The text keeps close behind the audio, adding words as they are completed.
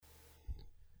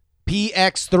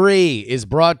Px3 is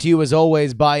brought to you, as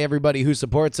always, by everybody who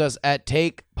supports us at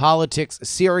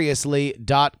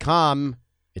TakePoliticsSeriously.com.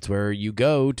 It's where you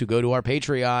go to our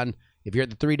Patreon. If you're at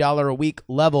the $3 a week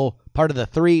level, part of the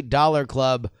 $3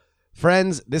 club.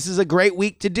 Friends, this is a great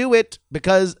week to do it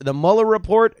because the Mueller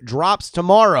report drops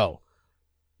tomorrow.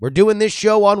 We're doing this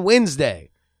show on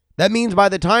Wednesday. That means by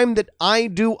the time that I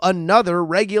do another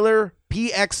regular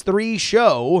Px3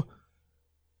 show,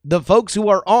 the folks who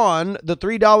are on the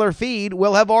 $3 feed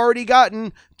will have already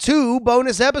gotten 2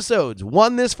 bonus episodes,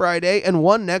 one this Friday and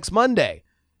one next Monday.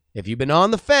 If you've been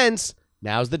on the fence,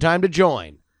 now's the time to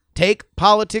join.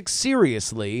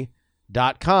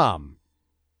 TakePoliticsSeriously.com.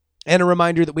 And a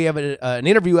reminder that we have an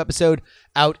interview episode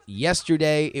out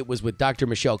yesterday. It was with Dr.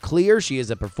 Michelle Clear. She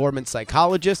is a performance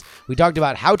psychologist. We talked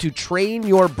about how to train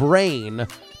your brain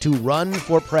to run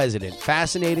for president.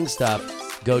 Fascinating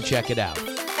stuff. Go check it out.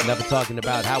 Enough of talking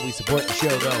about how we support the show,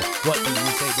 though. What do you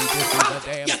say we just do the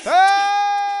damn thing?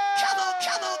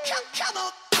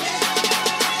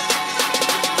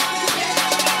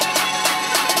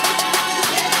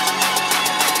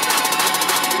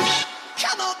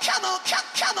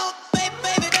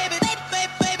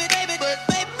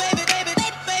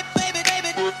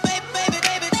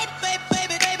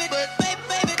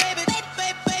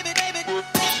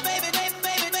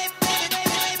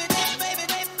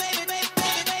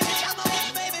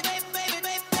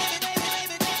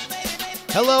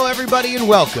 Hello, everybody, and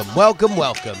welcome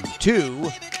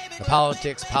to the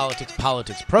Politics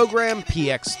program,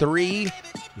 Px3.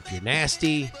 If you're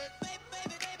nasty,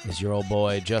 is your old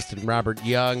boy, Justin Robert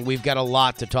Young. We've got a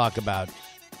lot to talk about.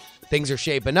 Things are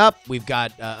shaping up. We've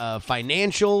got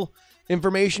financial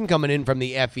information coming in from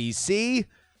the FEC.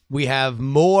 We have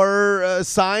more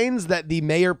signs that the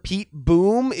Mayor Pete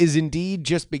boom is indeed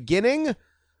just beginning.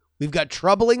 We've got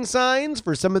troubling signs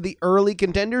for some of the early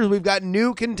contenders. We've got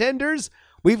new contenders.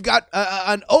 We've got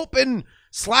an open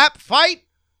slap fight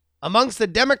amongst the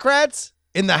Democrats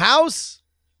in the House.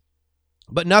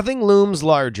 But nothing looms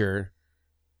larger,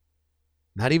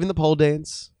 not even the poll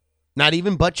dance, not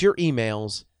even but your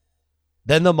emails,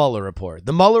 than the Mueller report.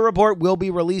 The Mueller report will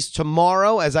be released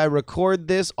tomorrow as I record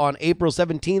this on April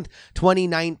 17th,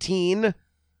 2019.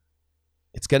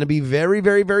 It's going to be very,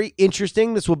 very, very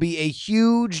interesting. This will be a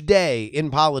huge day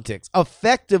in politics.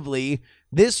 Effectively,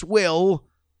 this will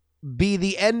be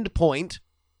the end point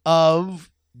of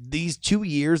these 2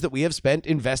 years that we have spent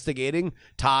investigating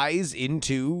ties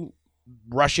into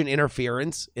Russian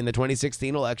interference in the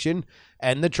 2016 election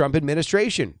and the Trump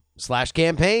administration /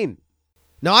 campaign.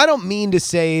 Now, I don't mean to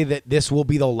say that this will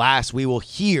be the last we will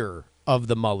hear of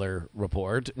the Mueller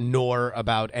report, nor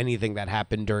about anything that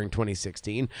happened during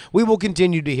 2016. We will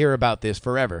continue to hear about this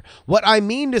forever. What I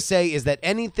mean to say is that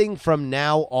anything from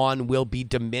now on will be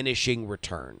diminishing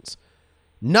returns.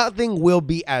 Nothing will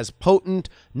be as potent,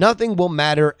 nothing will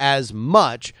matter as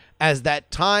much as that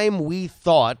time we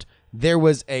thought there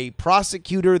was a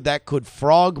prosecutor that could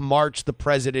frog march the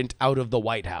president out of the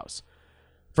White House.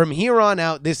 From here on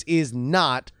out, this is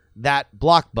not that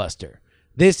blockbuster.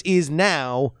 This is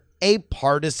now a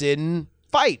partisan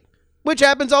fight, which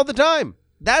happens all the time.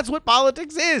 That's what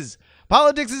politics is.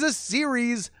 Politics is a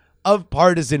series of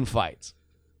partisan fights.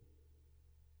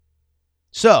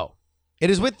 So, it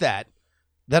is with that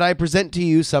I present to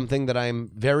you something that I'm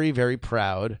very, very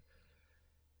proud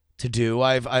to do.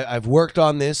 I've worked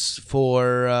on this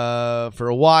for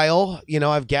a while. You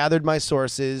know, I've gathered my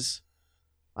sources.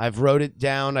 I've wrote it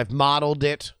down. I've modeled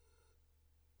it.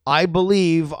 I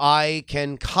believe I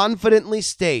can confidently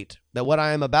state that what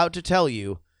I am about to tell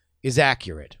you is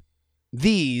accurate.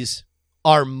 These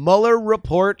are Mueller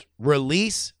report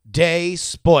release day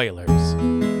spoilers.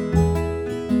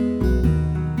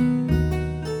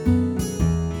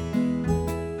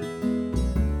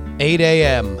 8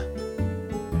 a.m.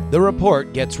 The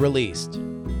report gets released.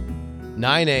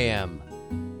 9 a.m.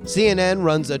 CNN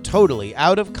runs a totally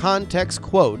out-of-context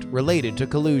quote related to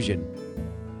collusion.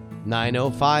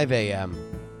 9:05 a.m.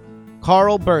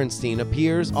 Carl Bernstein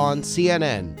appears on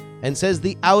CNN and says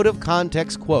the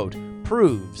out-of-context quote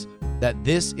proves that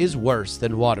this is worse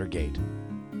than Watergate.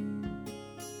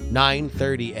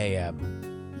 9:30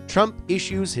 a.m. Trump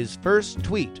issues his first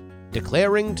tweet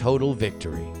declaring total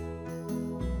victory.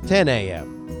 10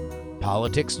 a.m.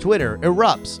 Politics Twitter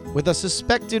erupts with a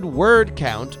suspected word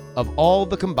count of all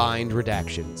the combined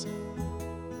redactions.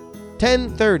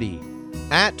 10:30,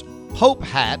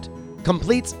 @PopeHat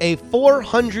completes a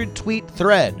 400-tweet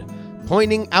thread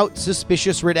pointing out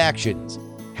suspicious redactions.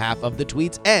 Half of the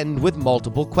tweets end with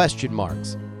multiple question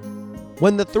marks.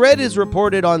 When the thread is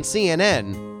reported on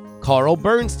CNN, Carl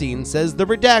Bernstein says the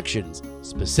redactions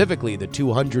specifically the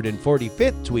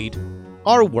 245th tweet,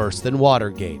 are worse than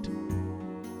Watergate.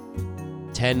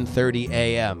 10:30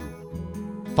 a.m.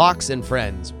 Fox and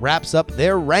Friends wraps up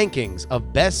their rankings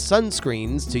of best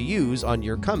sunscreens to use on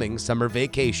your coming summer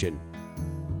vacation.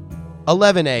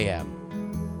 11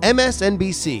 a.m.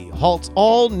 MSNBC halts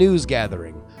all news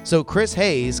gathering so Chris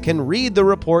Hayes can read the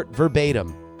report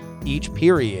verbatim. Each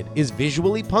period is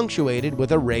visually punctuated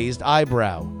with a raised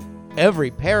eyebrow.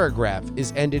 Every paragraph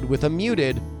is ended with a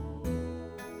muted,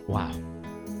 wow.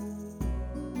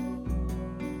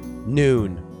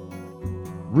 Noon.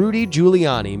 Rudy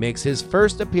Giuliani makes his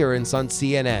first appearance on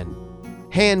CNN,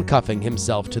 handcuffing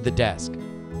himself to the desk.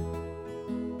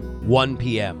 1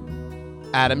 p.m.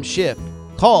 Adam Schiff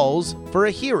calls for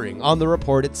a hearing on the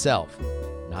report itself,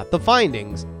 not the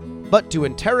findings, but to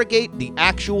interrogate the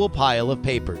actual pile of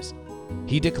papers.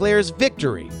 He declares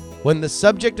victory when the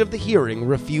subject of the hearing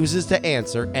refuses to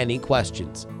answer any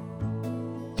questions.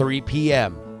 3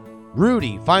 p.m.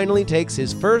 Rudy finally takes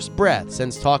his first breath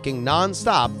since talking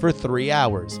nonstop for 3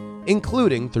 hours,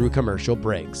 including through commercial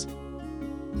breaks.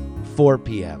 4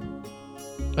 p.m.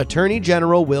 Attorney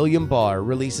General William Barr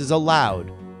releases a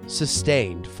loud,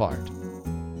 sustained fart.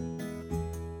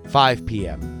 5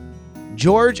 p.m.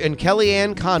 George and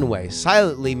Kellyanne Conway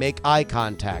silently make eye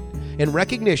contact in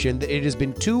recognition that it has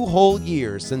been 2 whole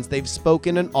years since they've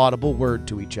spoken an audible word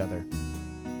to each other.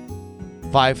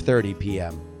 5:30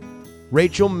 p.m.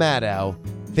 Rachel Maddow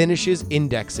finishes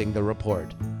indexing the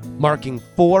report, marking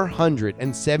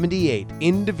 478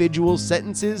 individual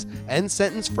sentences and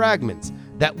sentence fragments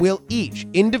that will each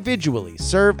individually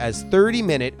serve as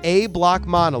 30-minute A-block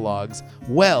monologues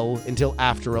well until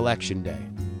after Election Day.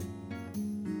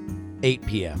 8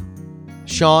 p.m.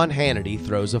 Sean Hannity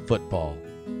throws a football.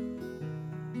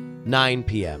 9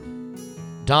 p.m.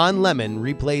 Don Lemon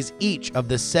replays each of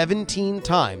the 17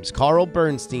 times Carl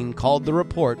Bernstein called the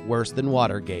report worse than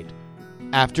Watergate.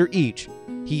 After each,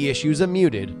 he issues a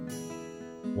muted,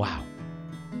 wow.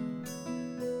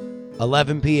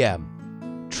 11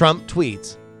 p.m. Trump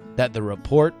tweets that the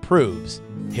report proves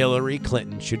Hillary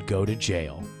Clinton should go to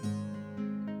jail.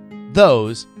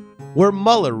 Those were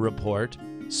Mueller report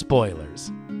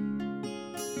spoilers.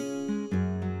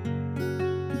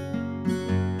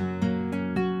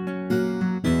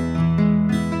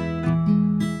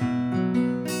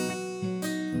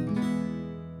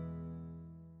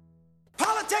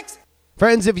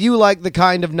 Friends, if you like the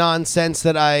kind of nonsense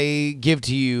that I give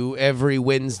to you every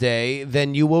Wednesday,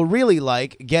 then you will really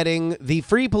like getting the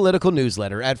free political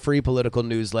newsletter at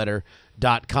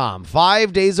freepoliticalnewsletter.com.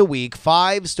 5 days a week,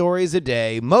 5 stories a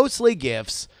day, mostly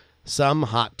gifts, some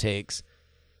hot takes.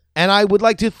 And I would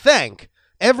like to thank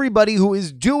everybody who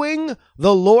is doing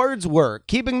the Lord's work,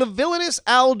 keeping the villainous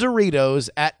Al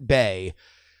Doritos at bay.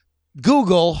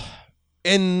 Google,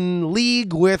 in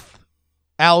league with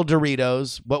Al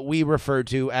Doritos, what we refer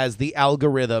to as the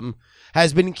algorithm,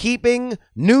 has been keeping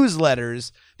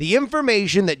newsletters, the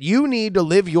information that you need to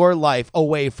live your life,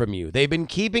 away from you. They've been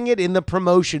keeping it in the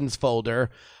promotions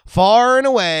folder, far and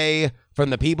away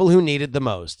from the people who need it the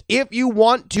most. If you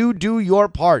want to do your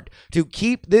part to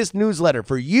keep this newsletter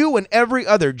for you and every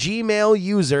other Gmail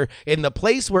user in the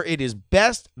place where it is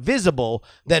best visible,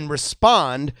 then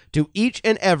respond to each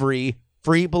and every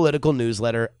free political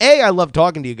newsletter. I love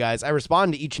talking to you guys. I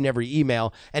respond to each and every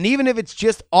email. And even if it's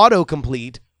just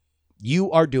autocomplete,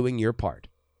 you are doing your part.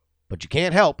 But you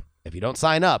can't help if you don't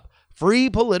sign up.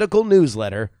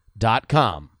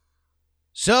 freepoliticalnewsletter.com.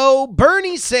 So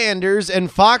Bernie Sanders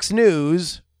and Fox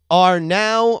News are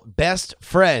now best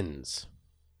friends.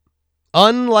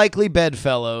 Unlikely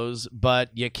bedfellows,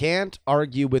 but you can't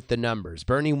argue with the numbers.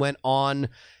 Bernie went on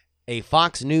a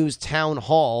Fox News town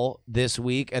hall this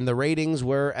week, and the ratings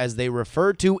were, as they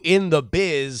refer to in the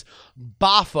biz,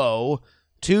 boffo,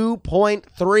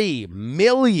 2.3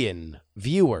 million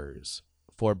viewers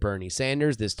for Bernie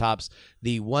Sanders. This tops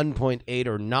the 1.8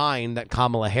 or 9 that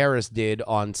Kamala Harris did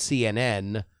on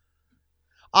CNN.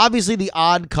 Obviously, the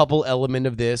odd couple element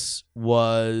of this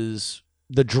was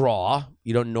the draw.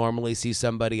 You don't normally see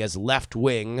somebody as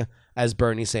left-wing as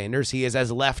Bernie Sanders. He is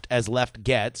as left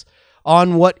gets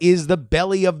on what is the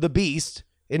belly of the beast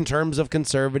in terms of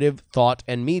conservative thought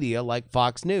and media like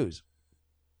Fox News.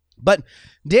 But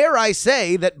dare I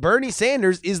say that Bernie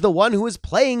Sanders is the one who is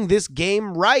playing this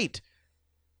game right.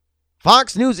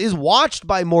 Fox News is watched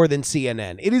by more than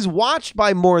CNN. It is watched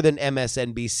by more than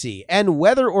MSNBC. And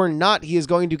whether or not he is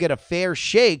going to get a fair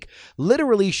shake,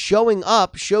 literally showing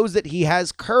up shows that he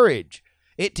has courage.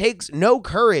 It takes no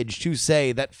courage to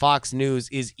say that Fox News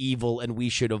is evil and we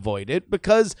should avoid it,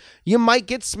 because you might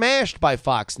get smashed by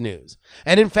Fox News.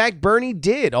 And in fact, Bernie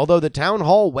did. Although the town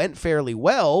hall went fairly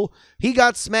well, he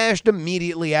got smashed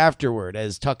immediately afterward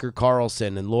as Tucker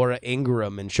Carlson and Laura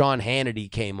Ingraham and Sean Hannity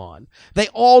came on. They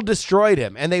all destroyed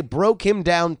him and they broke him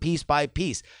down piece by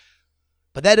piece.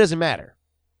 But that doesn't matter,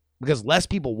 because less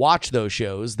people watched those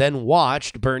shows than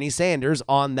watched Bernie Sanders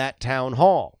on that town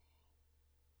hall.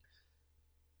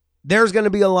 There's going to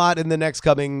be a lot in the next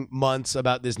coming months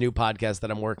about this new podcast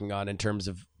that I'm working on in terms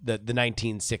of the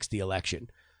 1960 election.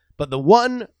 But the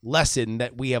one lesson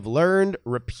that we have learned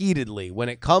repeatedly when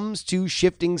it comes to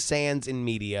shifting sands in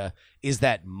media is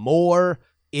that more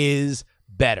is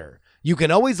better. You can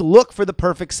always look for the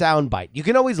perfect soundbite. You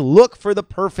can always look for the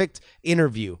perfect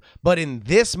interview. But in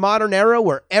this modern era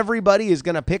where everybody is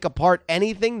going to pick apart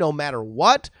anything no matter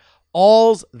what,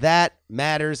 all that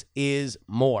matters is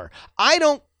more.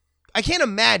 I can't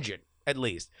imagine, at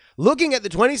least, looking at the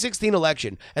 2016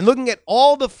 election and looking at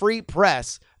all the free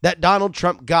press that Donald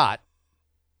Trump got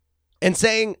and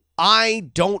saying, I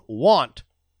don't want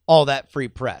all that free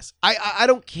press. I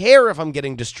don't care if I'm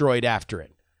getting destroyed after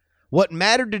it. What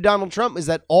mattered to Donald Trump is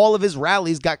that all of his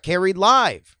rallies got carried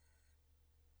live.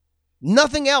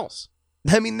 Nothing else.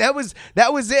 I mean, that was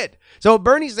it. So if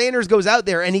Bernie Sanders goes out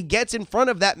there and he gets in front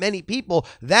of that many people,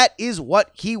 that is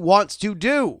what he wants to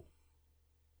do.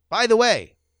 By the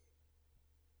way,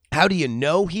 how do you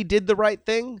know he did the right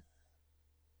thing?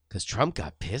 Because Trump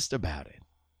got pissed about it.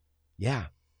 Yeah.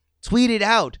 Tweeted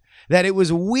out that it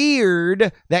was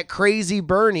weird that Crazy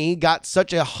Bernie got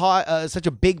such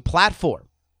a big platform.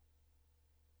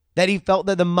 That he felt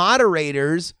that the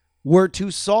moderators were too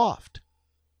soft.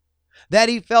 That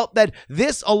he felt that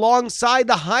this, alongside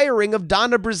the hiring of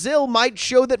Donna Brazile, might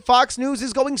show that Fox News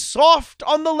is going soft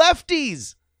on the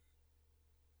lefties.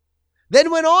 Then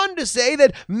went on to say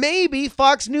that maybe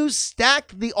Fox News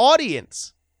stacked the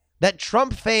audience, that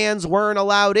Trump fans weren't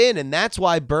allowed in, and that's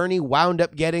why Bernie wound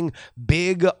up getting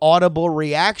big audible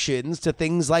reactions to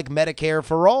things like Medicare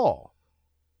for All.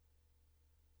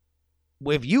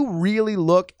 If you really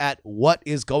look at what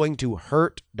is going to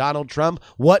hurt Donald Trump,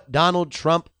 what Donald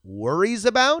Trump worries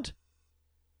about,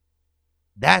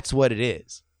 that's what it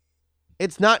is.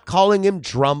 It's not calling him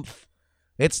Trump.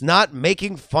 It's not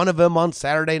making fun of him on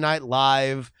Saturday Night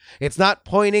Live. It's not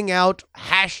pointing out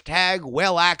hashtag,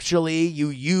 well, actually, you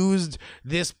used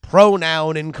this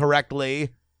pronoun incorrectly.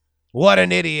 What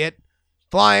an idiot.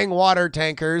 Flying water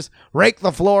tankers, rake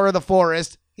the floor of the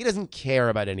forest. He doesn't care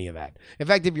about any of that. In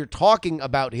fact, if you're talking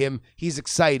about him, he's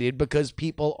excited because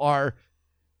people are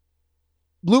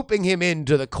looping him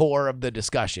into the core of the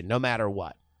discussion, no matter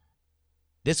what.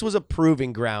 This was a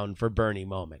proving ground for Bernie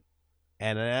moment.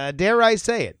 And dare I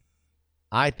say it,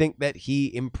 I think that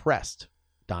he impressed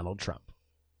Donald Trump.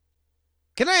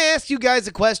 Can I ask you guys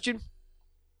a question?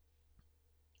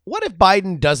 What if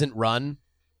Biden doesn't run?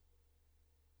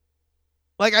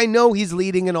 Like, I know he's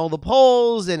leading in all the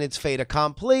polls and it's fait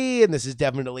accompli and this is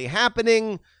definitely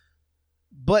happening,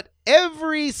 but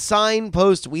every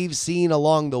signpost we've seen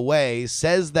along the way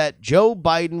says that Joe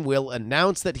Biden will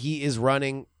announce that he is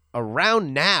running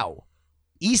around now,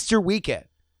 Easter weekend.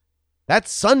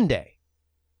 That's Sunday.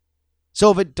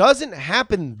 So if it doesn't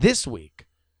happen this week,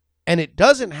 and it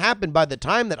doesn't happen by the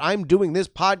time that I'm doing this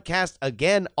podcast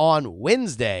again on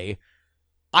Wednesday,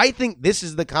 I think this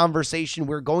is the conversation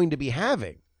we're going to be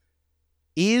having.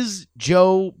 Is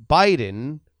Joe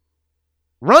Biden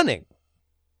running?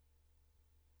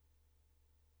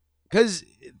 Because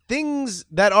things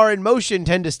that are in motion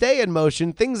tend to stay in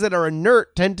motion. Things that are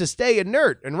inert tend to stay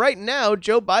inert. And right now,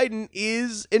 Joe Biden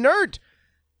is inert.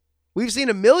 We've seen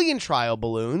a million trial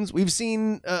balloons. We've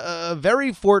seen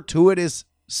very fortuitous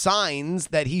signs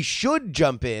that he should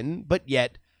jump in, but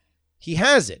yet he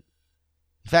hasn't.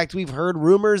 In fact, we've heard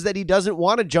rumors that he doesn't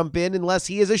want to jump in unless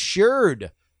he is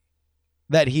assured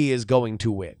that he is going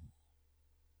to win.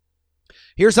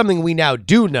 Here's something we now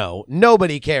do know.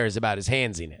 Nobody cares about his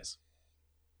handsiness.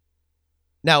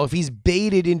 Now, if he's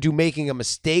baited into making a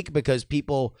mistake because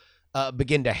people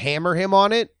begin to hammer him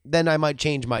on it, then I might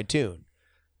change my tune.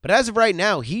 But as of right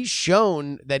now, he's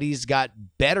shown that he's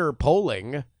got better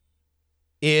polling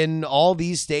in all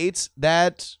these states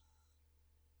that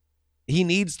he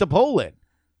needs to poll in.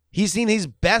 He's seen his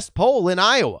best poll in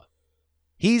Iowa.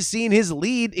 He's seen his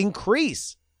lead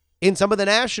increase in some of the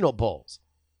national polls.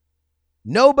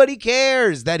 Nobody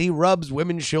cares that he rubs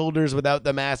women's shoulders without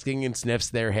them asking and sniffs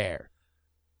their hair.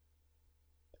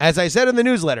 As I said in the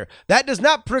newsletter, that does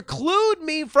not preclude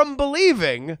me from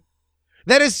believing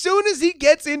that as soon as he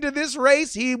gets into this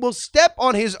race, he will step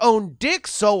on his own dick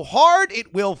so hard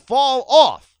it will fall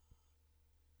off.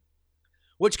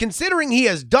 Which, considering he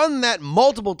has done that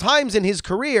multiple times in his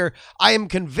career, I am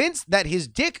convinced that his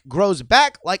dick grows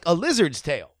back like a lizard's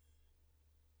tail.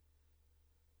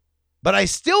 But I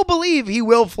still believe he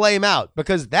will flame out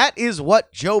because that is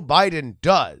what Joe Biden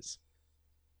does.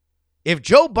 If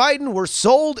Joe Biden were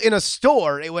sold in a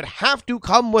store, it would have to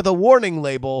come with a warning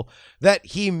label that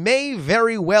he may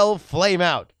very well flame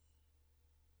out.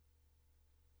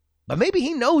 But maybe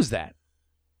he knows that.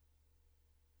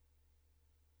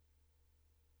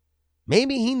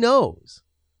 Maybe he knows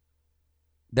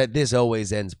that this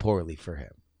always ends poorly for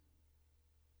him.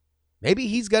 Maybe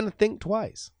he's going to think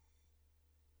twice.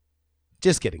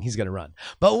 Just kidding. He's going to run.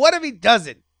 But what if he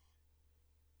doesn't?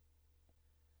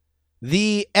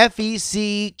 The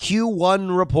FEC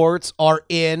Q1 reports are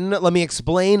in. Let me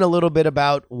explain a little bit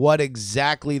about what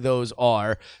exactly those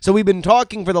are. So we've been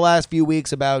talking for the last few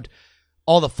weeks about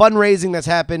all the fundraising that's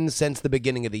happened since the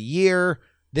beginning of the year.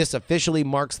 This officially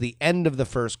marks the end of the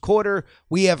first quarter.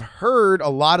 We have heard a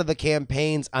lot of the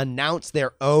campaigns announce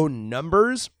their own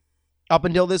numbers up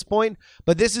until this point,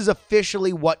 but this is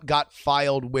officially what got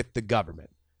filed with the government.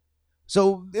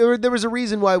 So there was a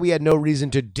reason why we had no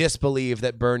reason to disbelieve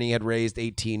that Bernie had raised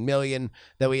 $18 million,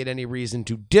 that we had any reason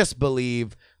to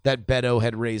disbelieve that Beto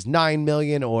had raised $9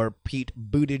 million or Pete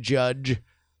Buttigieg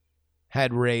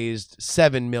had raised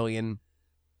 $7 million,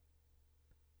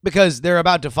 because they're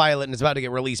about to file it and it's about to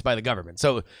get released by the government.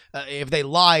 So if they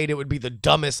lied, it would be the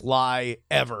dumbest lie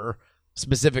ever,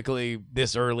 specifically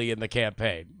this early in the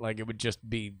campaign. Like, it would just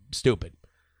be stupid.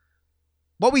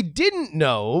 What we didn't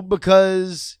know,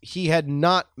 because he had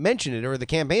not mentioned it, or the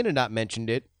campaign had not mentioned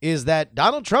it, is that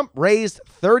Donald Trump raised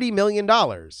 $30 million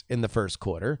in the first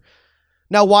quarter.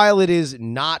 Now, while it is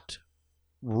not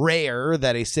rare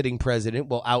that a sitting president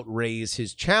will outraise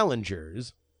his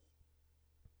challengers,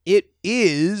 it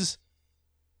is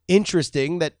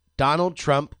interesting that Donald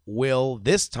Trump will,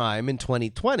 this time in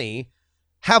 2020,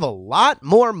 have a lot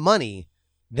more money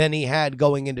than he had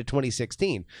going into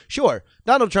 2016. Sure,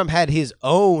 Donald Trump had his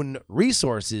own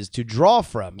resources to draw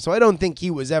from, so I don't think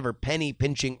he was ever penny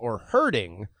pinching or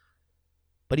hurting,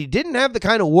 but he didn't have the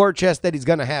kind of war chest that he's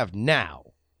going to have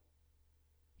now.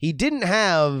 He didn't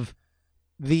have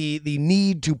the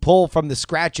need to pull from the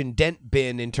scratch and dent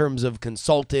bin in terms of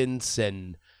consultants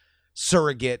and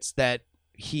surrogates that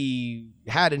he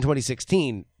had in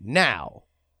 2016 now.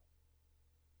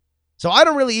 So I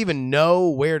don't really even know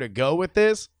where to go with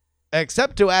this,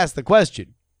 except to ask the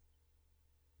question.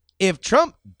 If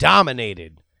Trump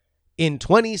dominated in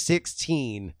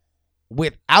 2016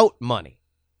 without money,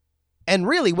 and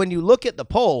really when you look at the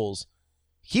polls,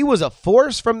 he was a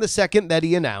force from the second that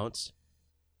he announced.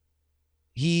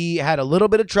 He had a little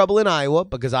bit of trouble in Iowa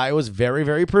because Iowa's very,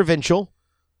 very provincial.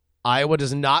 Iowa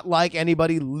does not like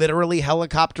anybody literally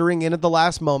helicoptering in at the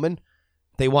last moment.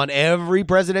 They want every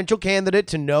presidential candidate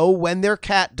to know when their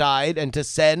cat died and to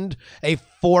send a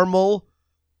formal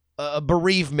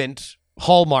bereavement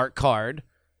Hallmark card.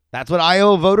 That's what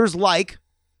Iowa voters like.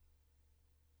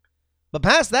 But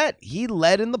past that, he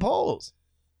led in the polls.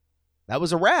 That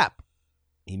was a wrap.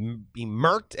 He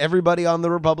murked everybody on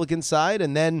the Republican side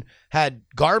and then had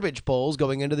garbage polls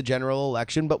going into the general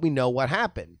election, but we know what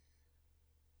happened.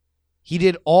 He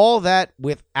did all that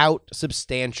without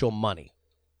substantial money.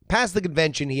 Past the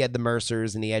convention, he had the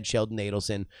Mercers and he had Sheldon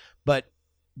Adelson. But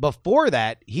before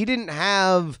that, he didn't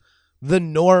have the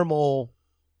normal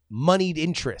moneyed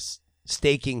interest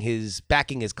backing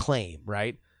his claim,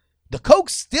 right? The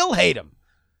Kochs still hate him.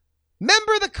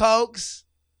 Remember the Kochs?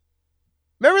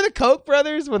 Remember the Koch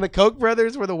brothers when the Koch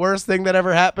brothers were the worst thing that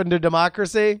ever happened to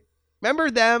democracy? Remember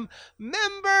them?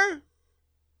 Remember?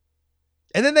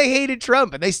 And then they hated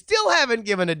Trump, and they still haven't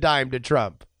given a dime to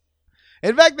Trump.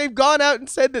 In fact, they've gone out and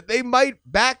said that they might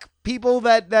back people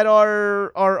that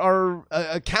are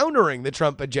countering the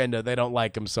Trump agenda. They don't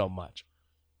like him so much.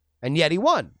 And yet he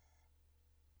won.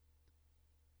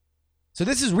 So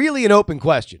this is really an open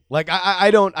question. Like,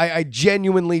 I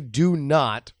genuinely do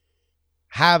not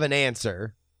have an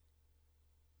answer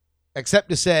except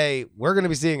to say we're going to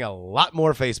be seeing a lot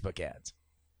more Facebook ads.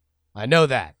 I know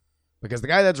that because the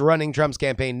guy that's running Trump's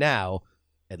campaign now,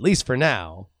 at least for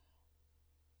now,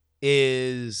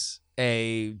 is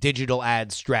a digital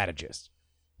ad strategist.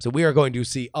 So we are going to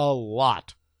see a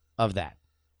lot of that.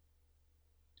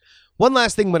 One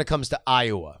last thing when it comes to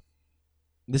Iowa.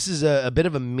 This is a bit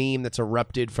of a meme that's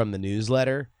erupted from the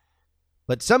newsletter,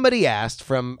 but somebody asked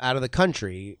from out of the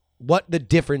country what the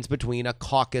difference between a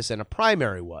caucus and a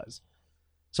primary was.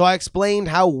 So I explained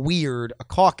how weird a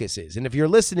caucus is. And if you're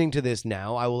listening to this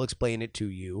now, I will explain it to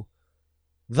you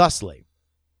thusly.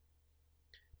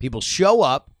 People show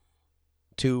up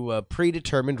to a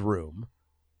predetermined room,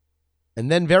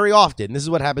 and then very often, this is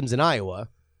what happens in Iowa,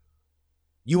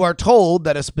 you are told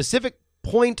that a specific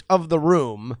point of the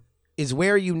room is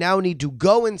where you now need to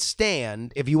go and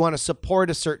stand if you want to support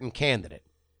a certain candidate.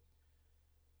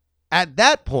 At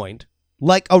that point,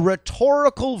 like a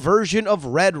rhetorical version of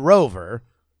Red Rover,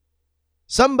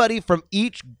 somebody from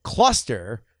each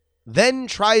cluster then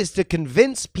tries to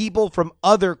convince people from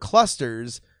other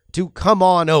clusters to come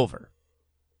on over.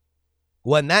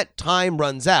 When that time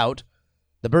runs out,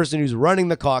 the person who's running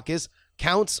the caucus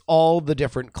counts all the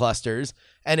different clusters,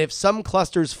 and if some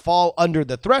clusters fall under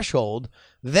the threshold,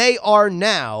 they are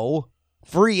now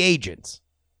free agents.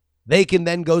 They can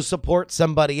then go support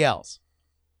somebody else.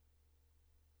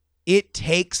 It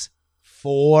takes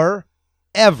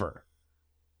forever.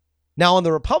 Now, on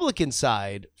the Republican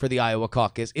side for the Iowa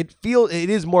caucus, it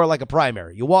is more like a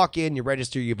primary. You walk in, you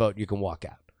register, you vote, you can walk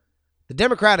out. The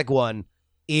Democratic one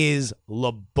is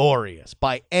laborious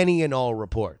by any and all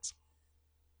reports.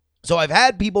 So I've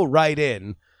had people write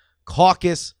in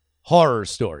caucus horror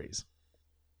stories.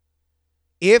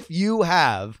 If you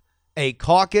have a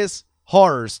caucus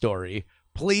horror story,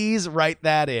 please write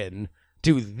that in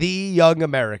to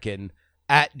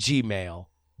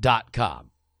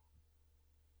theyoungamerican@gmail.com.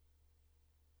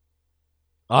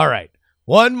 All right.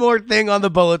 One more thing on the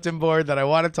bulletin board that I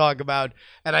want to talk about,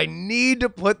 and I need to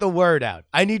put the word out.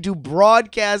 I need to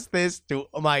broadcast this to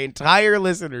my entire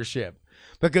listenership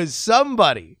because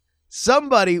somebody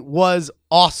was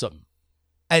awesome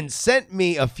and sent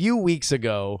me a few weeks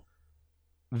ago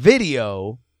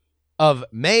video of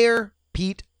Mayor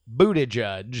Pete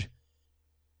Buttigieg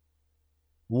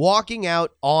walking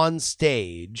out on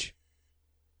stage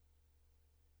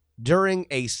during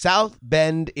a South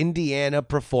Bend, Indiana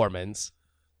performance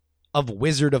of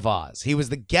Wizard of Oz. He was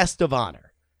the guest of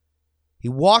honor. He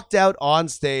walked out on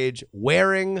stage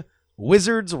wearing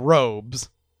wizard's robes,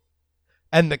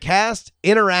 and the cast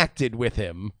interacted with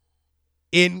him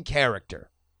in character.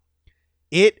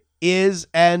 It is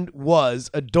and was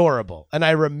adorable, and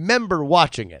I remember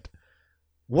watching it.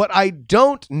 What I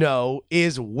don't know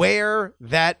is where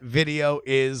that video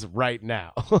is right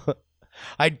now.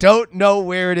 I don't know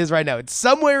where it is right now. It's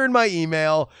somewhere in my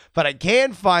email, but I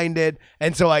can't find it.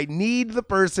 And so I need the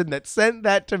person that sent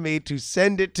that to me to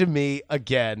send it to me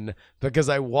again, because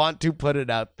I want to put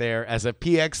it out there as a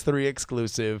PX3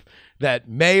 exclusive that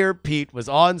Mayor Pete was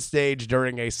on stage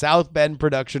during a South Bend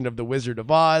production of The Wizard of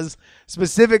Oz,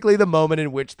 specifically the moment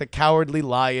in which the Cowardly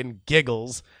Lion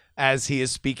giggles as he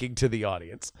is speaking to the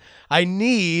audience. I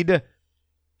need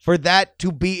for that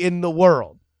to be in the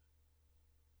world.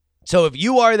 So if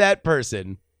you are that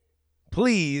person,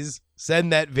 please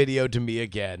send that video to me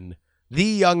again,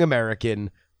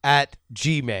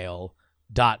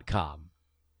 theyoungamerican@gmail.com.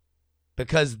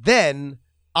 Because then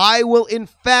I will in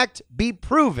fact be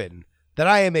proven that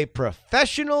I am a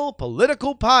professional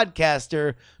political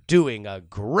podcaster doing a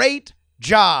great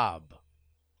job.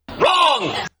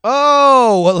 Wrong!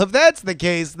 Oh, well, if that's the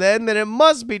case, then it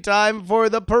must be time for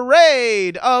the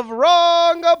parade of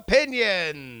wrong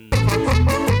opinions.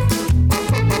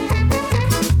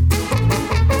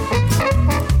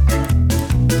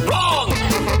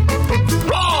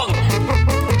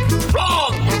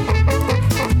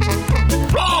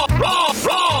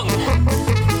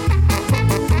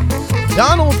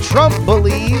 Donald Trump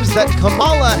believes that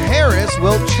Kamala Harris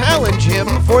will challenge him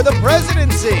for the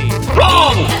presidency.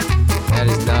 Wrong! That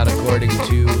is not according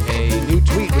to a new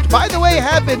tweet, which, by the way,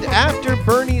 happened after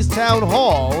Bernie's town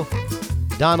hall.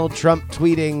 Donald Trump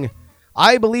tweeting,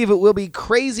 "I believe it will be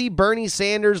crazy Bernie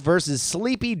Sanders versus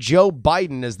sleepy Joe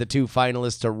Biden as the two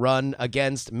finalists to run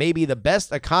against maybe the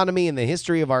best economy in the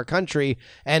history of our country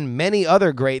and many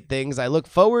other great things. I look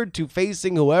forward to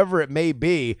facing whoever it may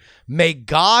be. May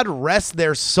God rest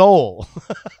their soul."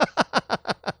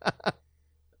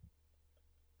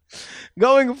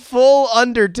 Going full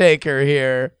Undertaker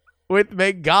here with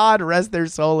 "may God rest their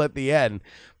soul" at the end.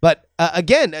 But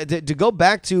again, to go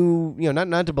back to,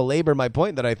 not to belabor my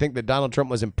point that I think that Donald Trump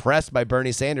was impressed by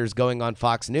Bernie Sanders going on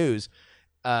Fox News.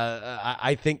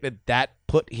 I think that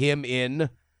put him in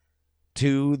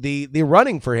to the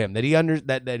running for him, that he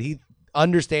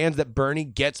understands that Bernie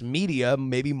gets media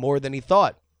maybe more than he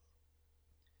thought.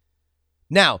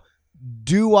 Now,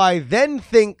 do I then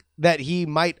think that he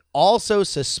might also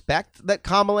suspect that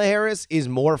Kamala Harris is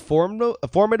more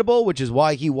formidable, which is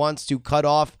why he wants to cut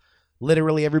off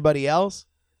literally everybody else?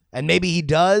 And maybe he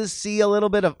does see a little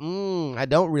bit of, I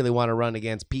don't really want to run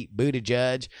against Pete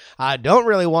Buttigieg. I don't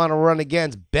really want to run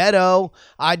against Beto.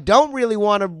 I don't really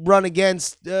want to run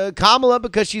against Kamala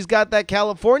because she's got that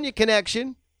California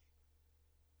connection.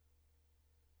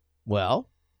 Well,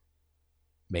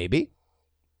 maybe.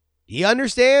 He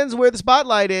understands where the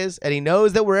spotlight is, and he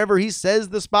knows that wherever he says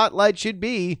the spotlight should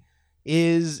be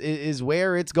is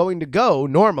where it's going to go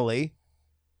normally.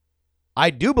 I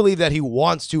do believe that he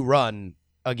wants to run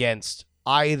against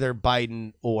either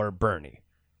Biden or Bernie.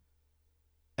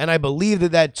 And I believe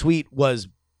that that tweet was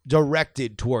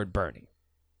directed toward Bernie.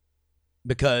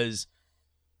 Because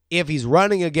if he's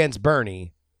running against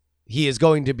Bernie, he is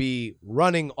going to be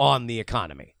running on the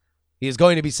economy. He is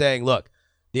going to be saying, look,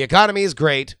 the economy is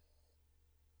great.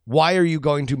 Why are you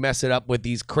going to mess it up with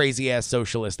these crazy-ass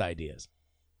socialist ideas?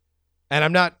 And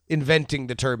I'm not inventing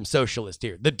the term socialist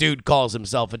here. The dude calls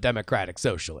himself a democratic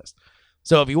socialist.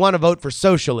 So if you want to vote for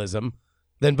socialism,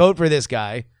 then vote for this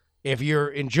guy. If you're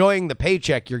enjoying the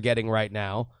paycheck you're getting right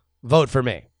now, vote for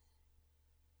me.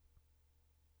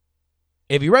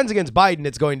 If he runs against Biden,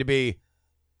 it's going to be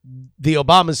the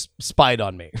Obamas spied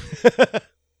on me.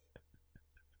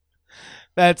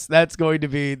 That's going to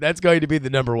be the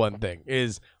number one thing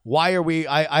is why are we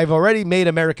I've already made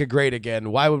America great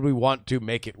again. Why would we want to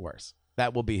make it worse?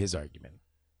 That will be his argument.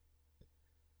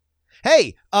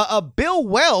 Hey, Bill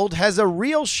Weld has a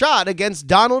real shot against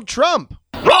Donald Trump.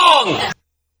 Wrong!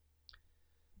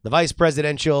 The vice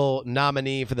presidential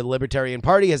nominee for the Libertarian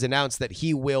Party has announced that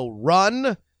he will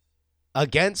run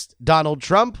against Donald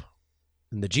Trump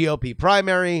in the GOP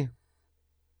primary.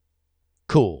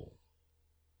 Cool.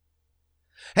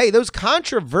 Hey, those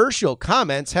controversial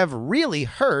comments have really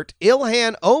hurt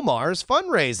Ilhan Omar's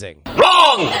fundraising.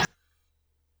 Wrong!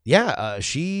 Yeah,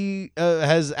 she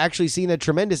has actually seen a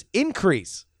tremendous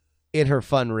increase in her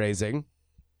fundraising.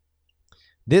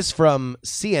 This from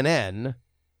CNN.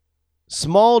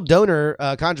 Small donor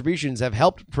contributions have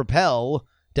helped propel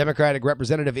Democratic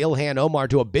Representative Ilhan Omar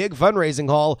to a big fundraising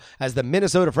haul as the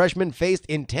Minnesota freshman faced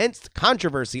intense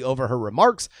controversy over her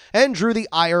remarks and drew the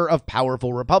ire of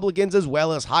powerful Republicans as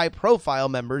well as high-profile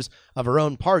members of her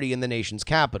own party in the nation's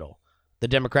capital. The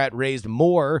Democrat raised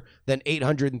more than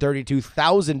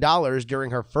 $832,000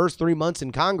 during her first 3 months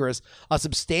in Congress, a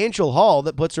substantial haul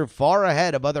that puts her far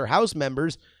ahead of other House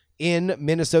members in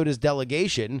Minnesota's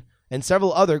delegation and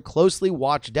several other closely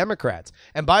watched Democrats.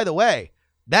 And by the way,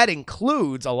 that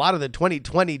includes a lot of the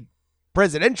 2020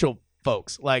 presidential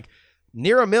folks. Like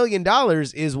near $1 million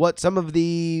is what some of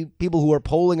the people who are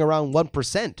polling around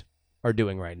 1% are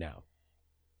doing right now.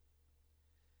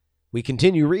 We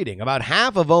continue reading. About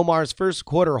half of Omar's first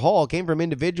quarter haul came from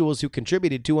individuals who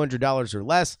contributed $200 or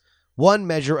less, one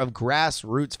measure of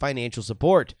grassroots financial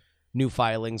support. New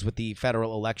filings with the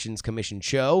Federal Elections Commission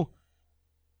show.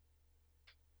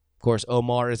 Of course,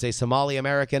 Omar is a Somali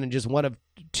American and just one of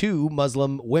 2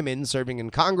 Muslim women serving in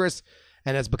Congress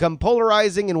and has become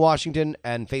polarizing in Washington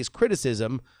and faced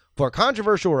criticism for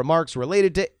controversial remarks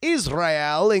related to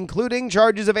Israel, including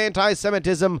charges of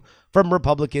anti-Semitism from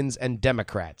Republicans and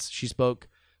Democrats. She spoke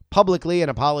publicly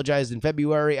and apologized in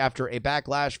February after a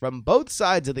backlash from both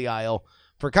sides of the aisle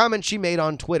for comments she made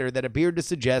on Twitter that appeared to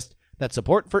suggest that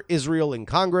support for Israel in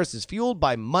Congress is fueled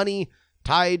by money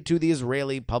tied to the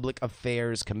Israeli Public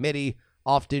Affairs Committee,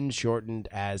 often shortened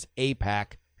as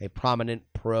AIPAC, a prominent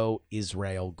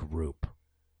pro-Israel group.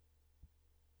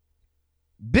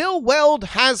 Bill Weld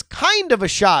has kind of a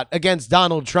shot against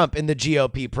Donald Trump in the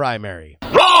GOP primary.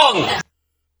 Wrong!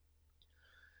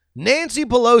 Nancy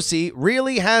Pelosi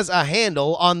really has a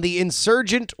handle on the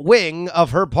insurgent wing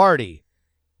of her party.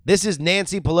 This is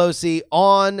Nancy Pelosi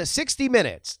on 60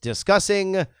 Minutes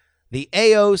discussing the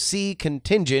AOC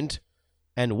contingent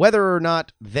and whether or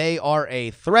not they are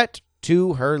a threat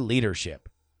to her leadership.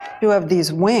 You have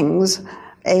these wings,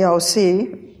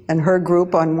 AOC and her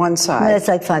group on one side. It's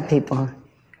like 5 people.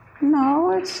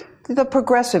 No, it's the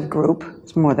progressive group.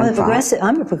 It's more than 5.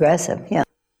 I'm a progressive, yeah.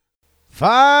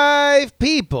 5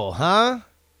 people, huh?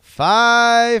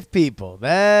 5 people.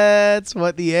 That's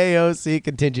what the AOC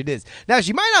contingent is. Now,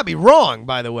 she might not be wrong,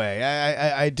 by the way.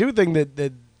 I do think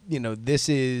that this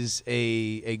is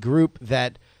a group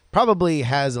that probably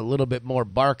has a little bit more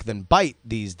bark than bite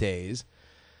these days.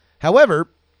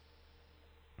 However,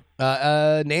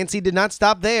 Nancy did not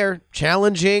stop there,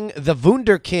 challenging the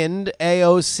Wunderkind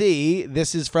AOC.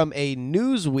 This is from a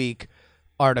Newsweek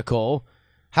article.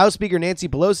 House Speaker Nancy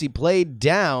Pelosi played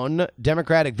down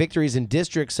Democratic victories in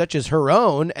districts such as her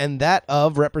own and that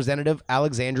of Representative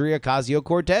Alexandria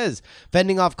Ocasio-Cortez,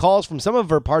 fending off calls from some of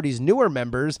her party's newer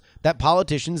members that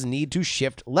politicians need to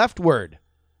shift leftward.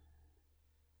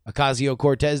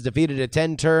 Ocasio-Cortez defeated a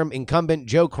 10-term incumbent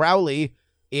Joe Crowley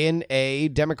in a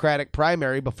Democratic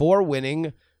primary before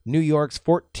winning New York's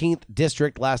 14th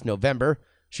district last November.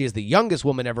 She is the youngest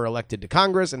woman ever elected to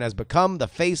Congress and has become the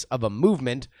face of a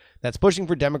movement that's pushing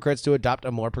for Democrats to adopt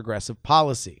a more progressive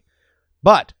policy.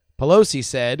 But Pelosi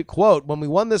said, quote, "When we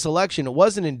won this election, it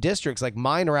wasn't in districts like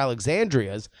mine or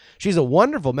Alexandria's. She's a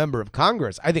wonderful member of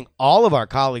Congress. I think all of our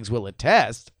colleagues will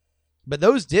attest. But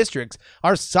those districts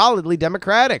are solidly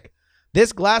Democratic.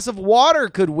 This glass of water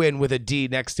could win with a D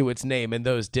next to its name in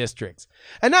those districts.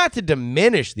 And not to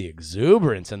diminish the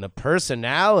exuberance and the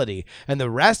personality and the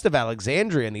rest of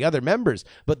Alexandria and the other members,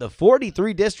 but the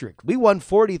 43 district, we won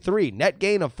 43, net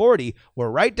gain of 40, we're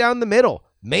right down the middle,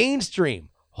 mainstream,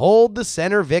 hold the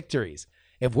center victories.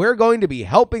 If we're going to be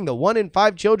helping the 1 in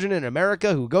 5 children in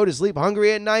America who go to sleep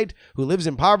hungry at night, who lives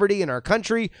in poverty in our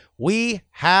country, we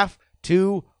have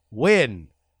to win."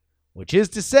 Which is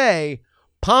to say,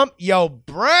 pump your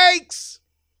brakes.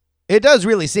 It does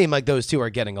really seem like those two are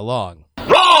getting along.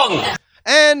 Wrong!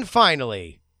 And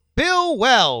finally, Bill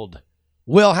Weld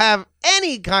will have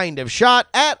any kind of shot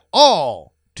at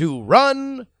all to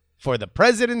run for the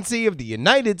presidency of the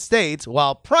United States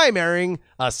while primarying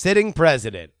a sitting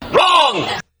president.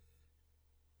 Wrong!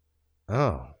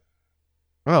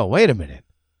 Oh, wait a minute.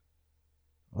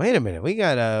 We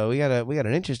got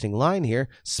an interesting line here.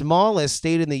 Smallest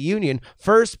state in the union,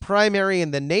 first primary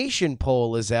in the nation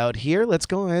poll is out here. Let's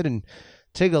go ahead and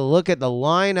take a look at the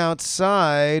line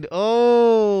outside.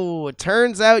 Oh, it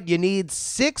turns out you need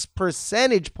 6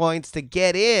 percentage points to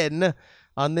get in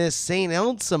on this St.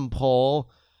 Elsem poll.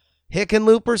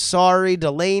 Hickenlooper, sorry.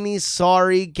 Delaney,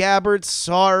 sorry. Gabbard,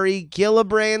 sorry.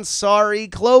 Gillibrand, sorry.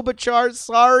 Klobuchar,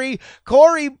 sorry.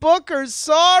 Cory Booker,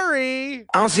 sorry.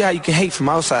 I don't see how you can hate from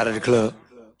outside of the club.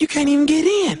 You can't even get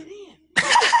in.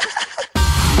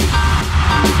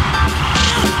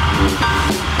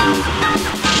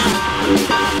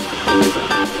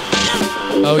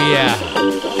 Oh, yeah.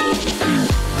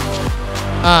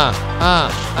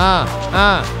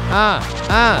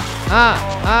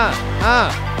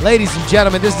 Ladies and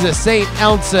gentlemen, this is a St.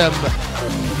 Elsem,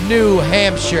 New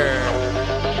Hampshire.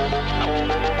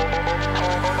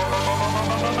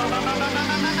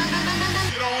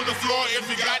 Get on the floor if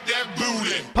you got that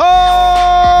booty.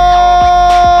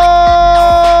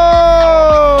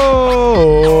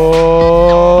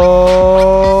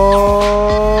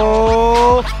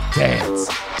 Dance,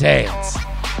 dance,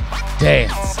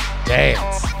 dance,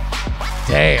 dance,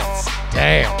 dance,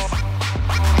 dance.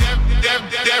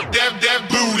 That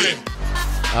booty.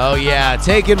 Oh, yeah.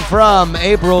 Taken from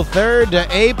April 3rd to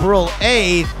April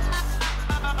 8th.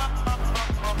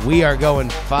 We are going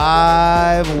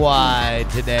 5 wide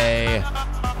today.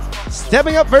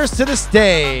 Stepping up first to the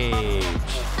stage,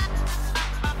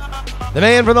 the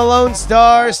man from the Lone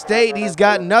Star State. He's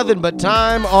got nothing but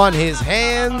time on his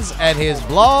hands, and his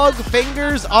blog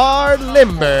fingers are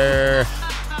limber.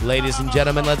 Ladies and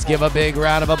gentlemen, let's give a big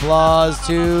round of applause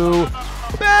to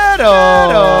Beto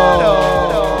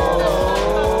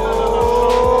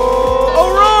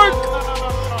O'Rourke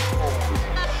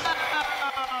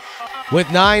with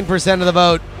 9% of the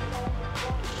vote.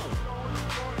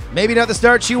 Maybe not the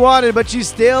start she wanted, but she's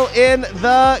still in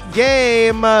the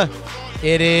game.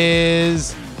 It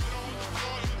is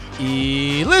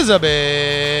Elizabeth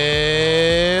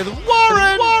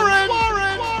Warren.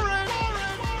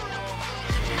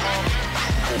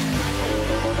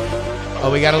 Oh,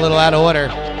 we got a little out of order.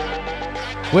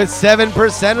 With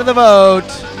 7% of the vote,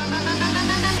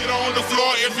 Get on the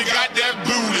floor if you got that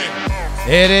booty.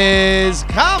 it is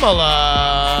Kamala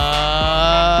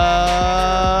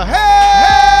Harris.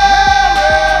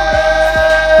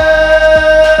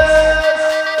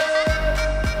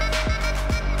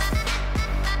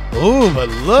 Ooh, but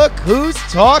look who's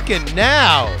talking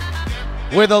now.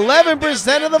 With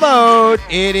 11% of the vote,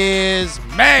 it is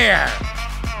Mayor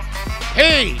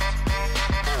Pete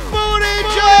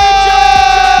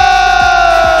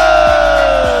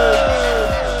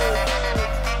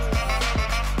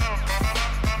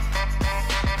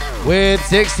With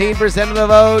 16% of the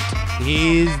vote,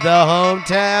 he's the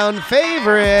hometown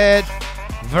favorite,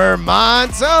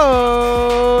 Vermont's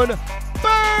own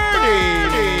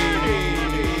Bernie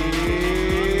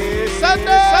Sanders.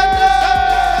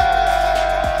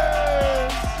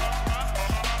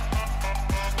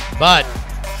 But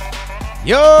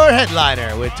your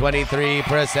headliner with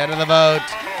 23% of the vote,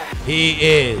 he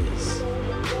is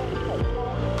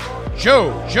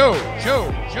Joe.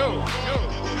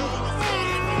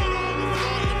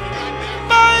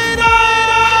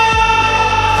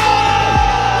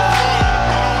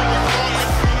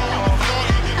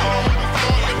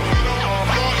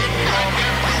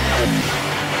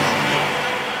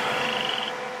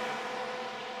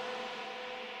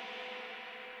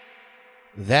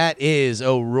 That is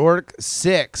O'Rourke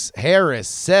 6, Harris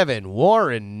 7,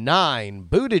 Warren 9,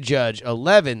 Buttigieg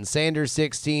 11, Sanders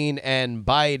 16, and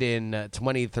Biden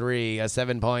 23. A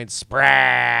 7-point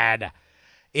spread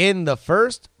in the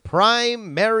first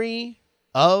primary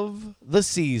of the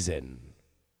season.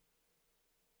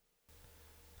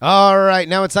 All right,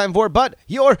 now it's time for But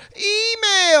Your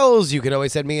Emails. You can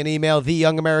always send me an email,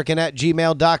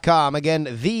 theyoungamerican@gmail.com. Again,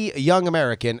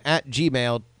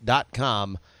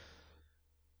 theyoungamerican@gmail.com.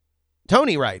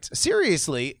 Tony writes,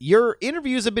 seriously, your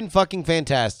interviews have been fucking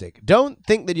fantastic. Don't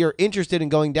think that you're interested in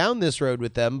going down this road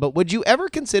with them, but would you ever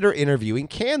consider interviewing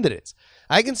candidates?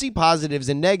 I can see positives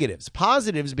and negatives.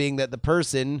 Positives being that the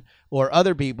person or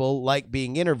other people like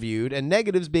being interviewed, and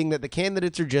negatives being that the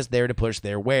candidates are just there to push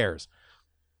their wares.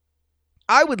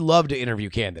 I would love to interview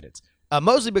candidates,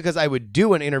 mostly because I would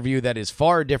do an interview that is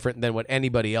far different than what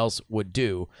anybody else would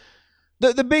do.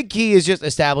 The big key is just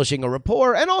establishing a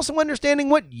rapport and also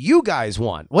understanding what you guys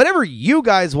want. Whatever you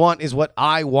guys want is what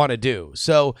I want to do.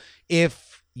 So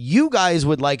if you guys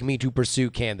would like me to pursue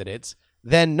candidates,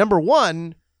 then number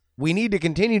one, we need to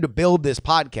continue to build this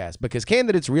podcast because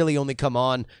candidates really only come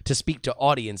on to speak to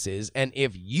audiences. And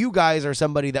if you guys are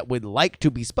somebody that would like to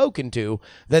be spoken to,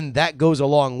 then that goes a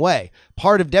long way.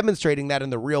 Part of demonstrating that in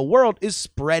the real world is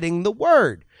spreading the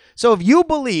word. So if you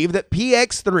believe that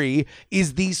Px3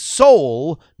 is the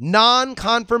sole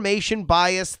non-confirmation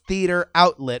bias theater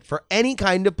outlet for any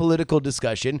kind of political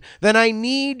discussion, then I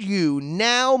need you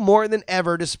now more than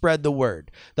ever to spread the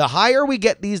word. The higher we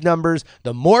get these numbers,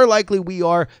 the more likely we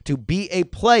are to be a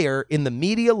player in the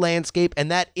media landscape, and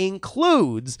that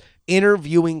includes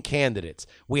interviewing candidates.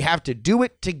 We have to do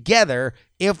it together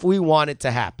if we want it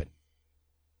to happen.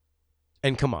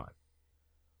 And come on,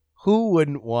 who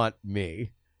wouldn't want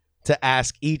me to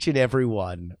ask each and every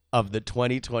one of the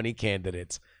 2020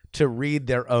 candidates to read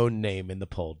their own name in the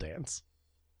pole dance?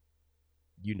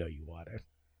 You know you want it.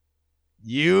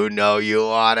 You know you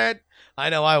want it.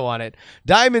 I know I want it.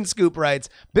 Diamond Scoop writes,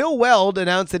 Bill Weld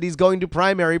announced that he's going to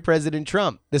primary President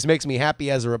Trump. This makes me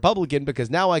happy as a Republican because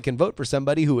now I can vote for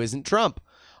somebody who isn't Trump.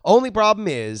 Only problem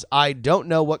is I don't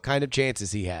know what kind of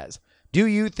chances he has. Do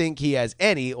you think he has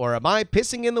any, or am I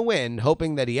pissing in the wind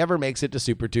hoping that he ever makes it to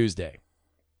Super Tuesday?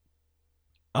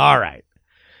 All right.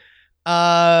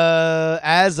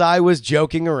 As I was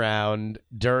joking around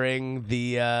during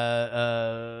the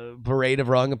parade of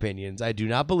wrong opinions, I do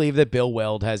not believe that Bill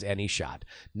Weld has any shot.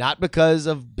 Not because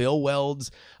of Bill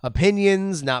Weld's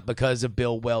opinions, not because of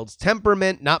Bill Weld's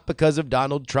temperament, not because of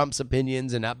Donald Trump's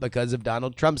opinions, and not because of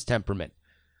Donald Trump's temperament.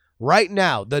 Right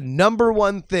now, the number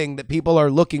one thing that people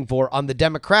are looking for on the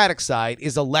Democratic side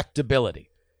is electability.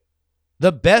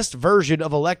 The best version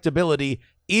of electability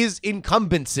is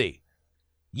incumbency.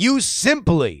 You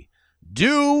simply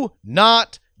do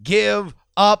not give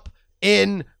up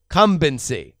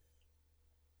incumbency.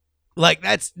 Like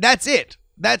that's it.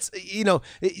 That's, do you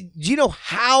know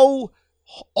how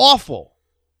awful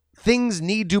things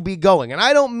need to be going? And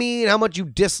I don't mean how much you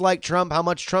dislike Trump, how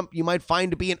much Trump you might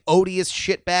find to be an odious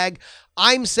shitbag.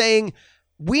 I'm saying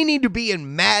we need to be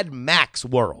in Mad Max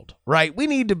world, right? We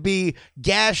need to be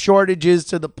gas shortages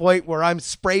to the point where I'm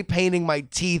spray painting my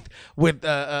teeth with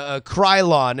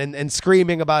Krylon and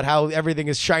screaming about how everything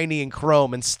is shiny and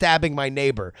chrome and stabbing my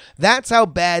neighbor. That's how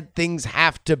bad things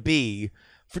have to be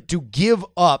to give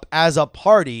up as a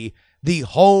party the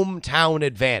hometown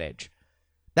advantage.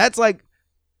 That's like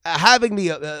having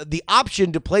the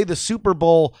option to play the Super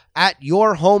Bowl at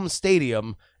your home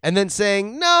stadium and then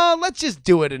saying, no, let's just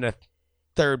do it in a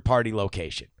third-party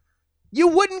location. You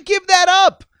wouldn't give that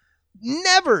up.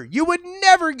 Never. You would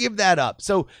never give that up.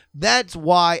 So that's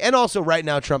why. And also right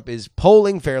now, Trump is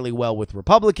polling fairly well with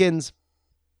Republicans.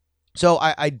 So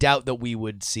I doubt that we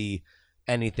would see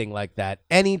anything like that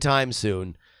anytime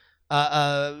soon.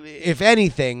 If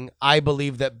anything, I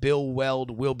believe that Bill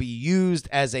Weld will be used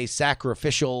as a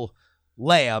sacrificial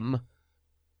lamb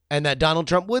and that Donald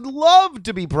Trump would love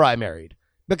to be primaried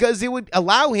because it would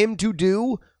allow him to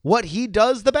do what he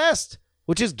does the best,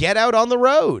 which is get out on the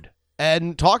road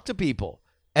and talk to people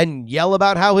and yell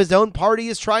about how his own party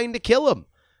is trying to kill him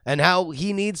and how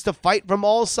he needs to fight from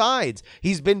all sides.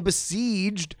 He's been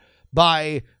besieged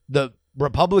by the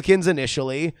Republicans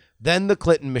initially, then the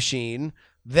Clinton machine,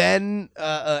 then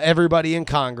everybody in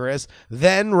Congress,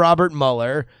 then Robert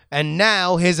Mueller, and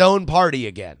now his own party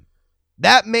again.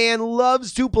 That man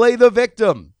loves to play the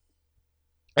victim.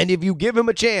 And if you give him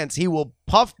a chance, he will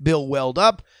puff Bill Weld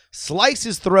up, slice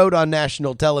his throat on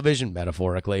national television,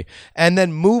 metaphorically, and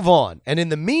then move on. And in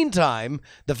the meantime,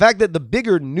 the fact that the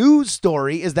bigger news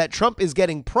story is that Trump is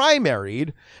getting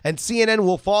primaried and CNN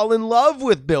will fall in love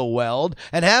with Bill Weld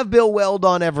and have Bill Weld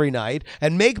on every night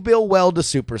and make Bill Weld a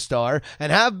superstar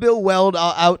and have Bill Weld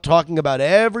out talking about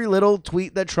every little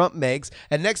tweet that Trump makes.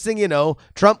 And next thing you know,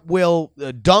 Trump will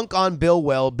dunk on Bill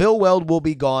Weld. Bill Weld will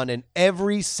be gone, and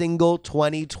every single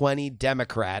 2020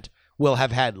 Democrat will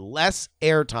have had less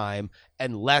airtime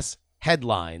and less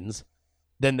headlines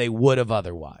than they would have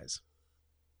otherwise.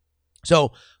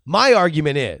 So my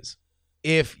argument is,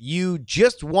 if you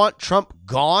just want Trump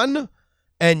gone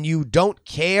and you don't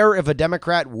care if a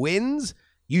Democrat wins,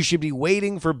 you should be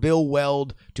waiting for Bill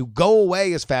Weld to go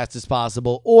away as fast as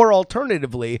possible, or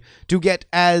alternatively, to get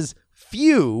as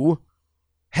few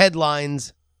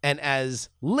headlines and as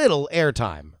little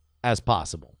airtime as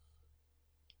possible.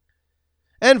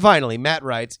 And finally, Matt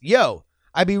writes, yo,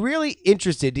 I'd be really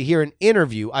interested to hear an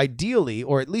interview, ideally,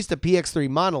 or at least a Px3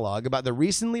 monologue about the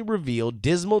recently revealed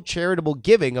dismal charitable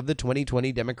giving of the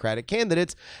 2020 Democratic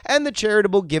candidates and the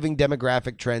charitable giving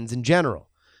demographic trends in general.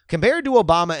 Compared to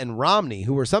Obama and Romney,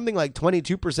 who were something like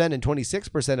 22% and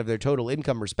 26% of their total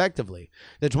income respectively,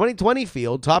 the 2020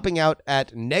 field topping out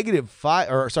at around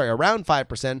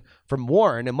 5% from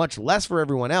Warren and much less for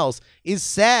everyone else is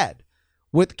sad,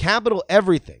 with capital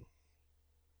everything.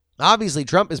 Obviously,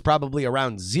 Trump is probably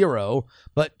around 0,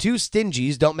 but two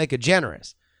stingies don't make a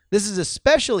generous. This is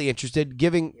especially interesting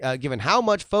given how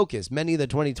much focus many of the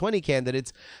 2020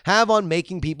 candidates have on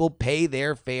making people pay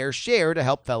their fair share to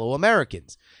help fellow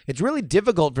Americans. It's really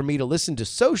difficult for me to listen to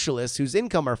socialists whose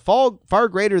income are far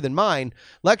greater than mine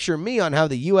lecture me on how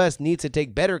the U.S. needs to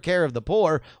take better care of the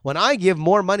poor when I give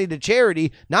more money to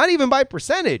charity, not even by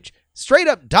percentage, straight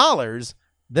up dollars,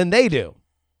 than they do.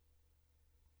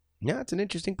 Yeah, it's an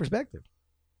interesting perspective.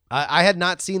 I had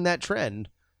not seen that trend,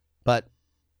 but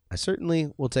I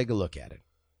certainly will take a look at it.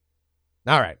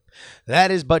 All right. That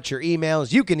is but your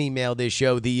emails. You can email this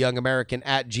show,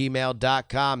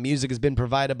 theyoungamerican@gmail.com. Music has been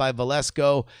provided by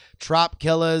Valesco, Trop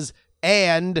Killers,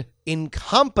 and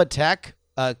Incompetech,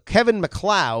 Kevin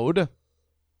MacLeod.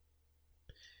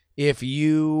 If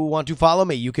you want to follow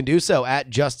me, you can do so at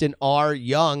Justin R.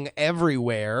 Young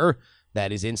everywhere.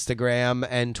 That is Instagram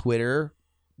and Twitter,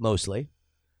 mostly.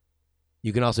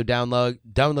 You can also download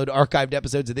archived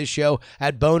episodes of this show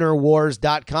at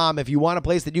bonerwars.com. If you want a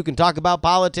place that you can talk about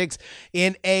politics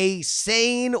in a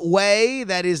sane way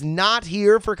that is not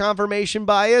here for confirmation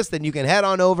bias, then you can head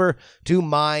on over to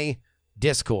my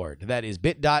Discord. That is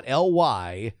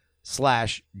bit.ly/jury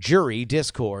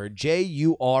discord,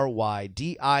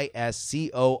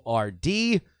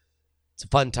 JURYDISCORD. It's a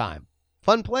fun time.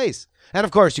 Fun place. And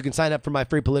of course, you can sign up for my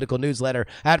free political newsletter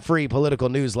at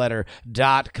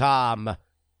freepoliticalnewsletter.com.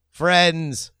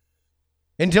 Friends,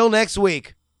 until next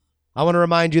week, I want to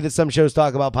remind you that some shows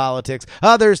talk about politics,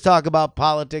 others talk about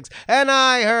politics, and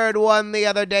I heard one the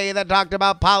other day that talked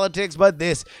about politics, but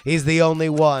this is the only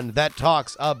one that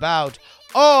talks about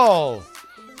all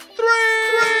three.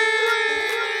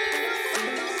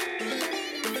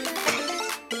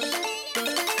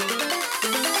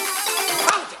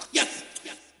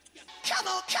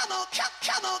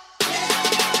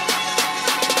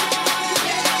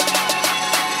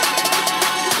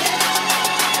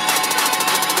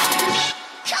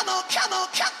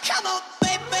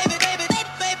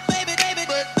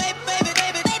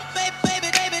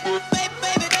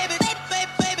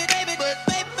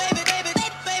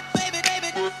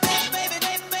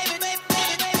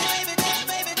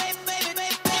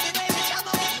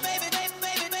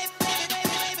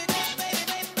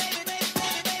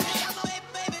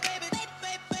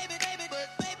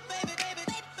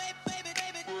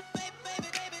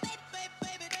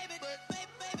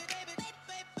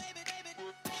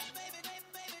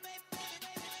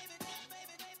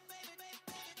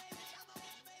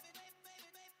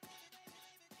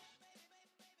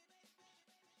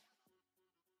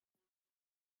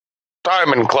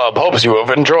 Diamond Club hopes you have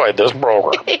enjoyed this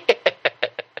program.